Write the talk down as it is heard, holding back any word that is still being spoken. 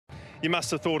you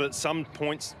must have thought at some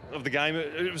points of the game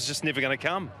it was just never going to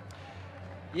come.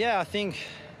 Yeah, I think,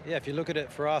 if you look at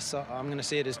it for us, I'm going to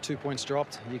see it as 2 points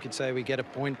dropped. You could say we get a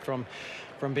point from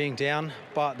being down,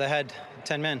 but they had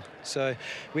 10 men. So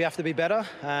we have to be better,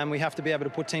 and we have to be able to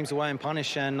put teams away and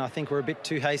punish, and I think we're a bit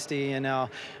too hasty in our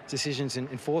decisions in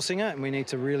enforcing it, and we need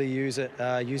to really use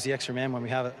the extra man when we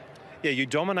have it. Yeah, you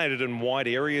dominated in wide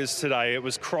areas today. It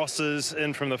was crosses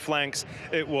in from the flanks.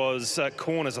 It was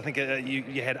corners. I think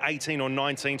you had 18 or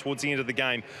 19 towards the end of the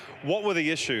game. What were the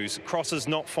issues? Crosses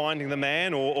not finding the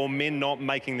man, or men not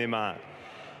making their mark?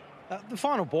 The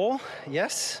final ball,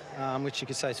 yes, which you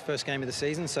could say is first game of the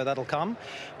season, so that'll come.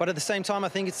 But at the same time, I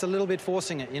think it's a little bit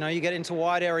forcing it. You know, you get into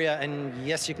wide area and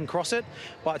yes, you can cross it,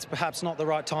 but it's perhaps not the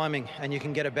right timing, and you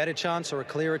can get a better chance or a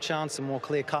clearer chance, a more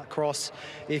clear-cut cross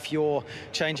if you're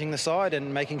changing the side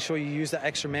and making sure you use that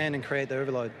extra man and create the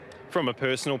overload. From a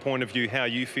personal point of view, how are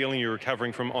you feeling? You're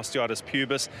recovering from osteitis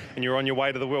pubis and you're on your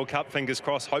way to the World Cup, fingers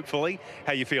crossed, hopefully.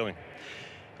 How are you feeling?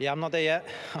 Yeah, I'm not there yet.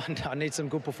 I need some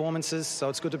good performances, so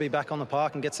it's good to be back on the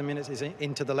park and get some minutes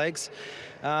into the legs.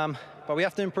 But we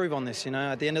have to improve on this. You know,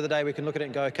 at the end of the day, we can look at it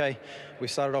and go, okay, we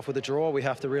started off with a draw. We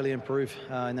have to really improve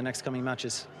in the next coming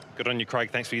matches. Good on you, Craig.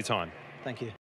 Thanks for your time. Thank you.